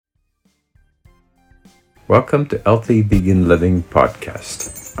Welcome to Healthy Vegan Living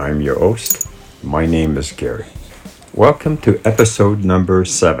Podcast. I'm your host. My name is Gary. Welcome to episode number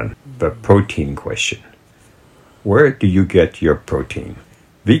 7, the protein question. Where do you get your protein?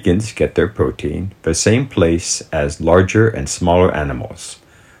 Vegans get their protein the same place as larger and smaller animals.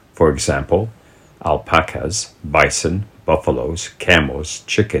 For example, alpacas, bison, buffaloes, camels,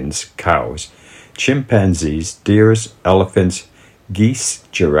 chickens, cows, chimpanzees, deers, elephants, geese,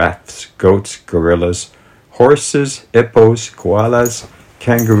 giraffes, goats, gorillas, horses, hippos, koalas,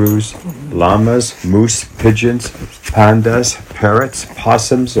 kangaroos, llamas, moose, pigeons, pandas, parrots,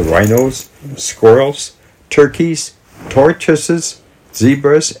 possums, rhinos, squirrels, turkeys, tortoises,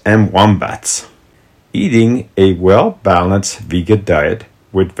 zebras, and wombats. Eating a well-balanced vegan diet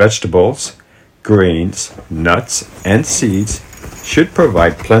with vegetables, grains, nuts, and seeds should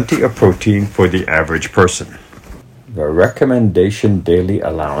provide plenty of protein for the average person. The recommendation daily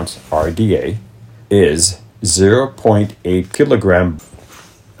allowance, RDA, is 0.8 kilogram.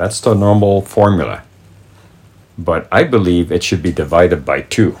 That's the normal formula. But I believe it should be divided by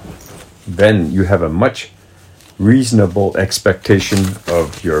 2. Then you have a much reasonable expectation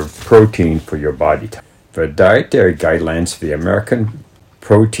of your protein for your body type. For dietary guidelines, the American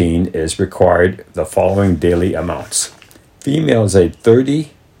protein is required the following daily amounts. Females aged 30,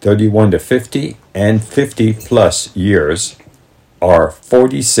 31 to 50, and 50 plus years are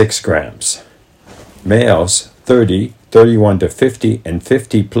 46 grams. Males 30, 31 to 50, and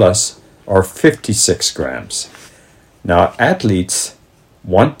 50 plus are 56 grams. Now athletes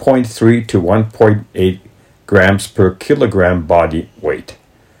 1.3 to 1.8 grams per kilogram body weight.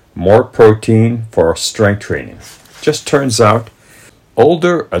 More protein for strength training. Just turns out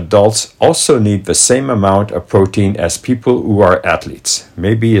older adults also need the same amount of protein as people who are athletes.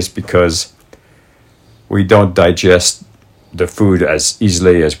 Maybe it's because we don't digest the food as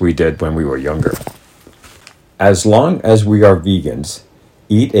easily as we did when we were younger. As long as we are vegans,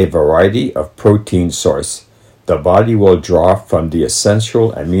 eat a variety of protein source, the body will draw from the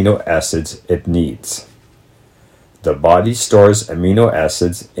essential amino acids it needs. The body stores amino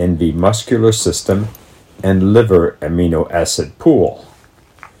acids in the muscular system and liver amino acid pool.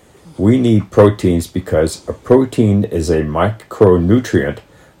 We need proteins because a protein is a micronutrient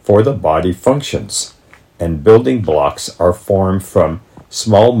for the body functions, and building blocks are formed from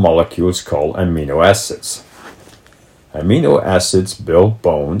small molecules called amino acids. Amino acids build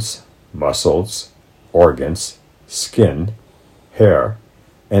bones, muscles, organs, skin, hair,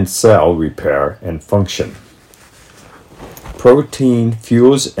 and cell repair and function. Protein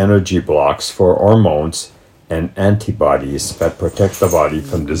fuels energy blocks for hormones and antibodies that protect the body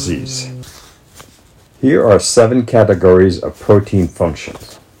from disease. Here are 7 categories of protein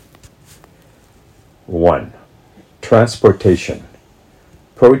functions. 1. Transportation.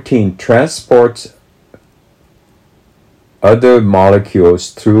 Protein transports other molecules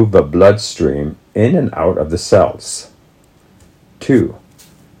through the bloodstream in and out of the cells. 2.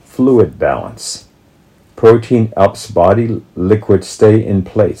 Fluid balance. Protein helps body liquids stay in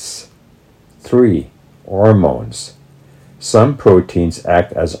place. 3. Hormones. Some proteins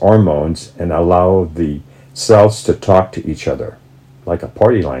act as hormones and allow the cells to talk to each other, like a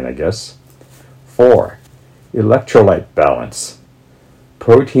party line, I guess. 4. Electrolyte balance.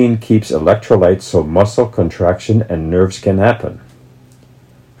 Protein keeps electrolytes so muscle contraction and nerves can happen.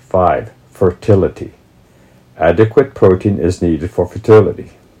 5. Fertility. Adequate protein is needed for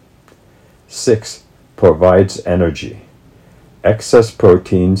fertility. 6. Provides energy. Excess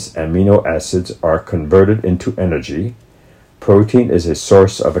proteins, amino acids, are converted into energy. Protein is a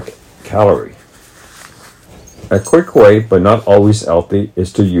source of a calorie. A quick way, but not always healthy,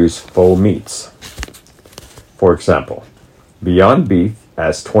 is to use full meats. For example, Beyond Beef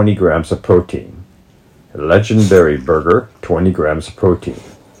has 20 grams of protein. Legendary Burger, 20 grams of protein.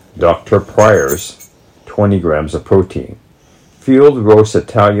 Dr. Pryor's, 20 grams of protein. Field Roast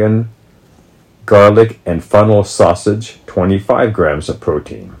Italian Garlic and Funnel Sausage, 25 grams of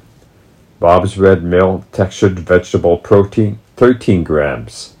protein. Bob's Red Mill Textured Vegetable Protein, 13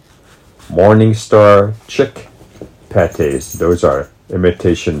 grams. Morningstar Chick Pâtés, those are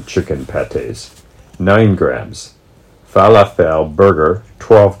imitation chicken pâtés, 9 grams. Falafel Burger,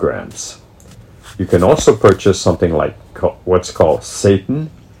 12 grams. You can also purchase something like what's called seitan,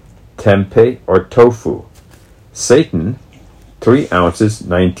 tempeh, or tofu. Seitan, 3 ounces,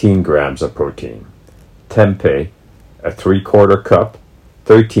 19 grams of protein. Tempeh, a 3/4 cup,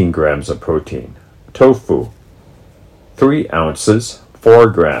 13 grams of protein. Tofu, 3 ounces, 4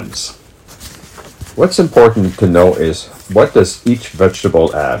 grams. What's important to know is, what does each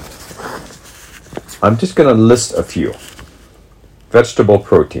vegetable have? I'm just going to list a few. Vegetable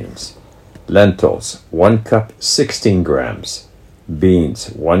proteins. Lentils, 1 cup 16 grams.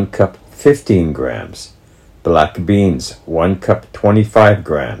 Beans, 1 cup 15 grams. Black beans, 1 cup 25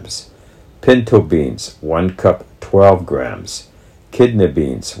 grams. Pinto beans, 1 cup 12 grams. Kidney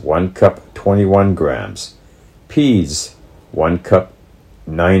beans, 1 cup 21 grams. Peas, 1 cup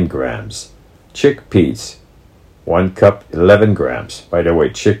 9 grams. Chickpeas, 1 cup 11 grams. By the way,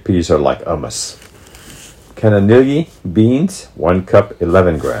 chickpeas are like hummus. Cannellini beans, 1 cup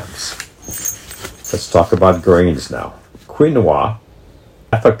 11 grams. Let's talk about grains now. Quinoa,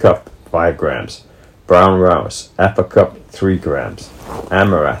 half a cup 5 grams. Brown rice, half a cup 3 grams.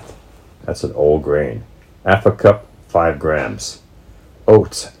 Amaranth, that's an old grain, half a cup 5 grams.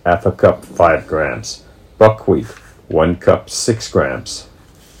 Oats, half a cup 5 grams. Buckwheat, 1 cup 6 grams.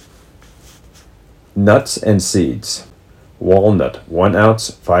 Nuts and seeds. Walnut, 1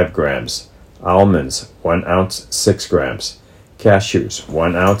 ounce 5 grams. Almonds, 1 ounce 6 grams. Cashews,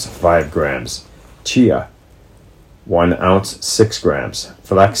 1 ounce 5 grams. Chia, 1 ounce 6 grams.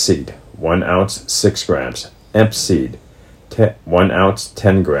 Flaxseed, 1 ounce 6 grams. Hemp seed, 1 ounce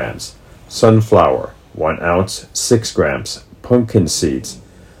 10 grams. Sunflower, 1 ounce 6 grams. Pumpkin seeds,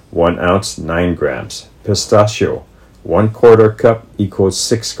 1 ounce 9 grams. Pistachio, 1/4 cup equals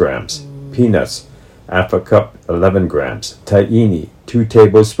 6 grams. Peanuts, half a cup 11 grams. Tahini, 2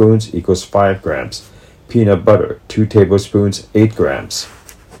 tablespoons equals 5 grams. Peanut butter, 2 tablespoons, 8 grams.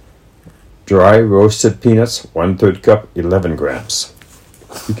 Dry roasted peanuts, 1/3 cup, 11 grams.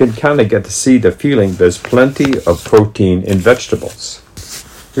 You can kind of get to see the feeling there's plenty of protein in vegetables.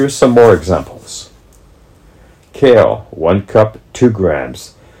 Here's some more examples. Kale, 1 cup, 2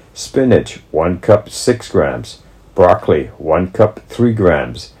 grams. Spinach, 1 cup, 6 grams. Broccoli, 1 cup, 3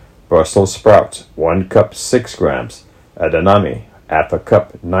 grams. Brussels sprouts, 1 cup, 6 grams. Edamame, half a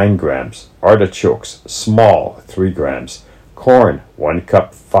cup, 9 grams. Artichokes, small, 3 grams. Corn, 1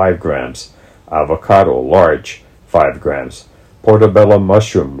 cup, 5 grams. Avocado, large, 5 grams. Portobello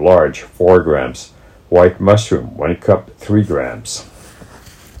mushroom, large, 4 grams. White mushroom, 1 cup, 3 grams.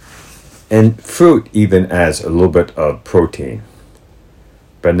 And fruit even adds a little bit of protein.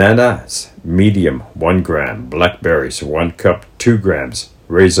 Bananas, medium, 1 gram. Blackberries, 1 cup, 2 grams.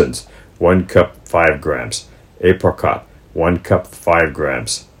 Raisins, 1 cup, 5 grams. Apricot, 1 cup, 5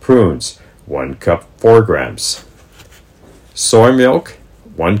 grams. Prunes, 1 cup, 4 grams. Soy milk,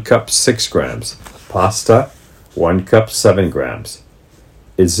 1 cup, 6 grams. Pasta, 1 cup, 7 grams.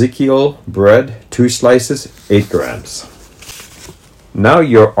 Ezekiel bread, 2 slices, 8 grams. Now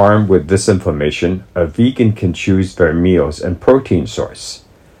you're armed with this information, a vegan can choose their meals and protein source.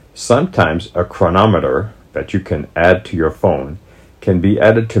 Sometimes a chronometer that you can add to your phone can be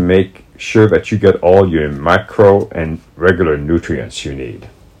added to make sure that you get all your macro and regular nutrients you need.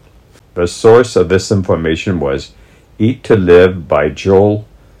 The source of this information was Eat to Live by Joel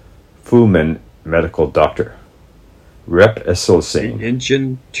Fullman, medical doctor. Rep Esselstyn.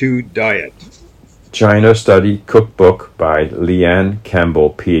 Engine 2 Diet. China Study Cookbook by Leanne Campbell,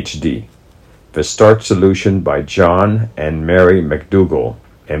 PhD. The Start Solution by John and Mary McDougall,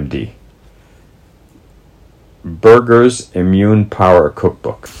 MD. Berger's Immune Power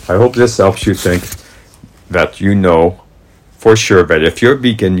Cookbook. I hope this helps you think that you know for sure that if you're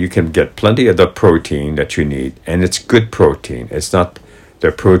vegan, you can get plenty of the protein that you need, and it's good protein. It's not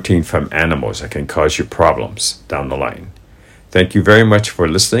the protein from animals that can cause you problems down the line. Thank you very much for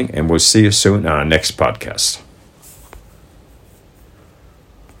listening, and we'll see you soon on our next podcast.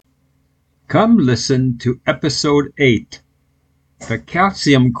 Come listen to episode 8, The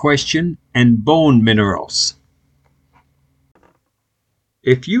Calcium Question and Bone Minerals.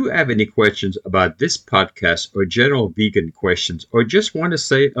 If you have any questions about this podcast or general vegan questions, or just want to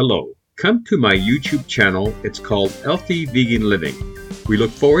say hello, come to my YouTube channel. It's called Healthy Vegan Living. We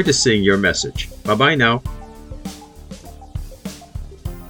look forward to seeing your message. Bye-bye now.